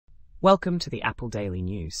Welcome to the Apple Daily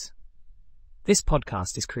News. This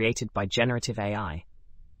podcast is created by Generative AI.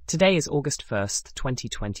 Today is August 1st,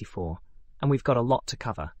 2024, and we've got a lot to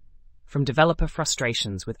cover. From developer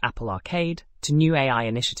frustrations with Apple Arcade to new AI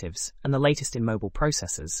initiatives and the latest in mobile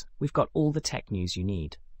processors, we've got all the tech news you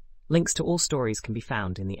need. Links to all stories can be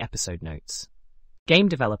found in the episode notes. Game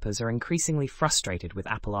developers are increasingly frustrated with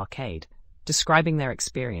Apple Arcade, describing their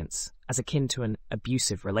experience as akin to an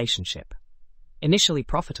abusive relationship. Initially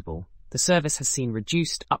profitable, the service has seen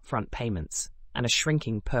reduced upfront payments and a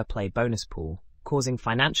shrinking per-play bonus pool, causing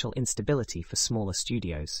financial instability for smaller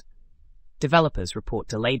studios. Developers report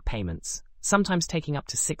delayed payments, sometimes taking up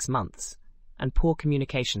to 6 months, and poor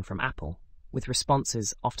communication from Apple, with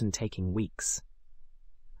responses often taking weeks.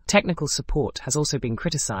 Technical support has also been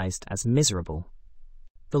criticized as miserable.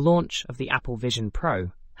 The launch of the Apple Vision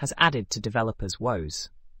Pro has added to developers' woes.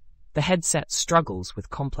 The headset struggles with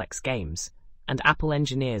complex games, and Apple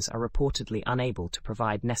engineers are reportedly unable to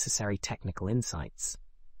provide necessary technical insights.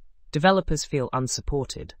 Developers feel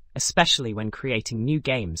unsupported, especially when creating new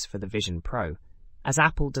games for the Vision Pro, as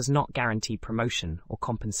Apple does not guarantee promotion or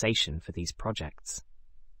compensation for these projects.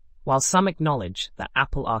 While some acknowledge that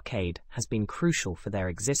Apple Arcade has been crucial for their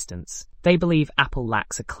existence, they believe Apple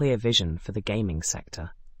lacks a clear vision for the gaming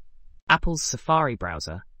sector. Apple's Safari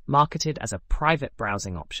browser, marketed as a private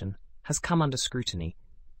browsing option, has come under scrutiny.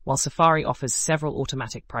 While Safari offers several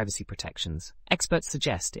automatic privacy protections, experts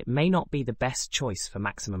suggest it may not be the best choice for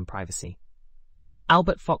maximum privacy.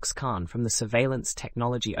 Albert Fox-Khan from the Surveillance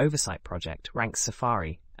Technology Oversight Project ranks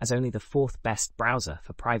Safari as only the 4th best browser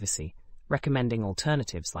for privacy, recommending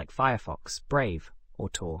alternatives like Firefox, Brave, or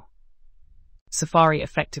Tor. Safari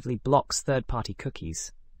effectively blocks third-party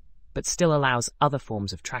cookies, but still allows other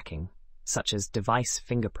forms of tracking, such as device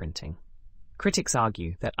fingerprinting. Critics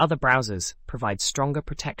argue that other browsers provide stronger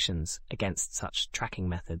protections against such tracking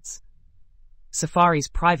methods. Safari's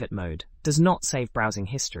private mode does not save browsing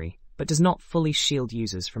history, but does not fully shield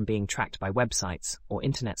users from being tracked by websites or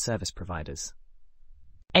internet service providers.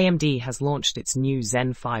 AMD has launched its new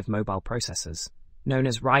Zen 5 mobile processors, known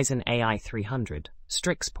as Ryzen AI 300,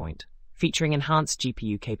 Strix Point, featuring enhanced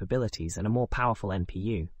GPU capabilities and a more powerful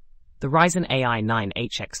NPU. The Ryzen AI 9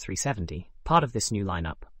 HX370, part of this new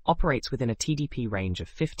lineup, operates within a TDP range of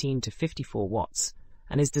 15 to 54 watts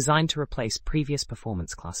and is designed to replace previous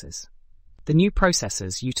performance classes. The new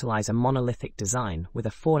processors utilize a monolithic design with a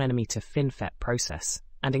 4nm FinFET process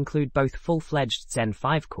and include both full-fledged Zen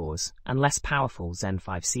 5 cores and less powerful Zen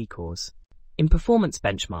 5C cores. In performance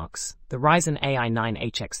benchmarks, the Ryzen AI 9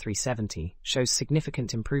 HX370 shows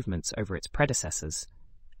significant improvements over its predecessors,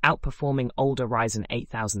 outperforming older Ryzen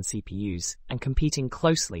 8000 CPUs and competing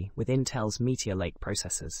closely with Intel's Meteor Lake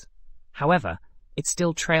processors. However, it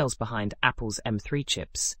still trails behind Apple's M3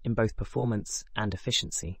 chips in both performance and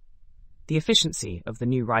efficiency. The efficiency of the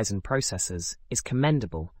new Ryzen processors is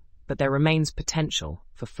commendable, but there remains potential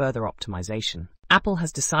for further optimization. Apple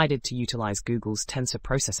has decided to utilize Google's Tensor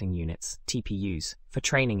Processing Units, TPUs, for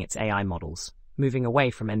training its AI models, moving away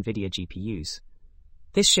from NVIDIA GPUs.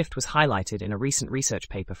 This shift was highlighted in a recent research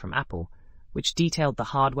paper from Apple, which detailed the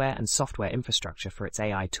hardware and software infrastructure for its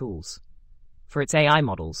AI tools. For its AI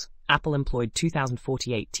models, Apple employed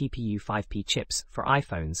 2048 TPU 5P chips for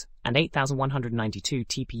iPhones and 8192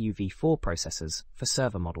 TPU v4 processors for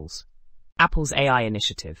server models. Apple's AI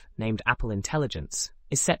initiative, named Apple Intelligence,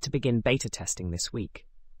 is set to begin beta testing this week.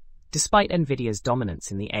 Despite NVIDIA's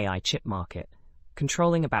dominance in the AI chip market,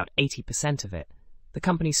 controlling about 80% of it, the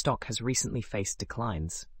company's stock has recently faced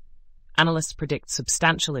declines. Analysts predict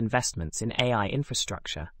substantial investments in AI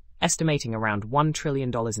infrastructure, estimating around $1 trillion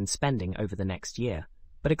in spending over the next year,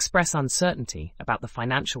 but express uncertainty about the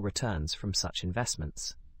financial returns from such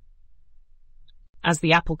investments. As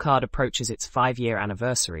the Apple Card approaches its 5-year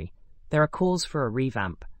anniversary, there are calls for a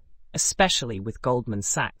revamp, especially with Goldman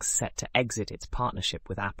Sachs set to exit its partnership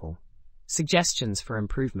with Apple. Suggestions for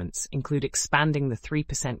improvements include expanding the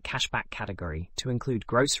 3% cashback category to include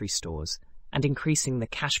grocery stores and increasing the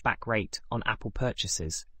cashback rate on Apple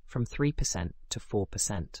purchases from 3% to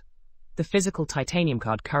 4%. The physical titanium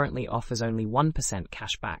card currently offers only 1%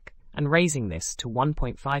 cashback, and raising this to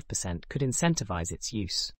 1.5% could incentivize its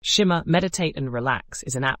use. Shimmr Meditate and Relax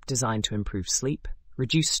is an app designed to improve sleep,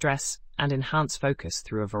 reduce stress, and enhance focus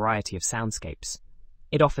through a variety of soundscapes.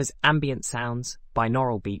 It offers ambient sounds,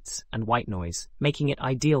 binaural beats, and white noise, making it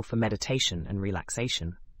ideal for meditation and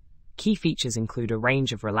relaxation. Key features include a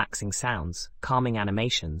range of relaxing sounds, calming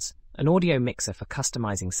animations, an audio mixer for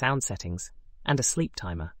customizing sound settings, and a sleep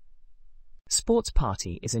timer. Sports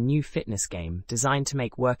Party is a new fitness game designed to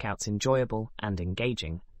make workouts enjoyable and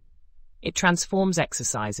engaging. It transforms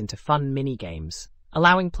exercise into fun mini-games,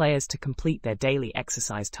 allowing players to complete their daily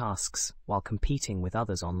exercise tasks while competing with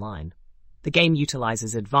others online. The game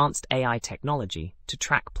utilizes advanced AI technology to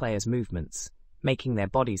track players' movements, making their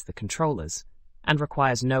bodies the controllers, and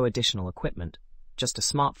requires no additional equipment, just a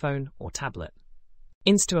smartphone or tablet.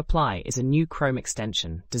 InstaApply is a new Chrome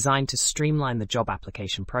extension designed to streamline the job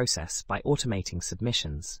application process by automating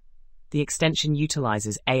submissions. The extension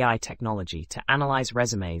utilizes AI technology to analyze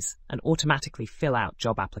resumes and automatically fill out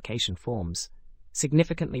job application forms,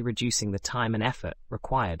 significantly reducing the time and effort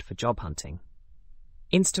required for job hunting.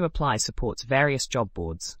 InstaApply supports various job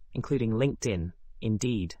boards, including LinkedIn,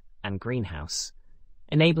 Indeed, and Greenhouse,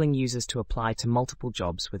 enabling users to apply to multiple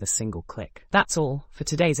jobs with a single click. That's all for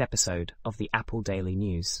today's episode of the Apple Daily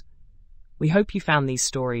News. We hope you found these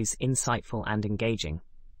stories insightful and engaging.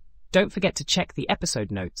 Don't forget to check the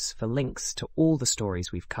episode notes for links to all the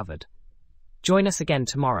stories we've covered. Join us again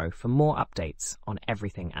tomorrow for more updates on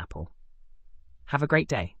everything Apple. Have a great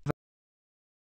day.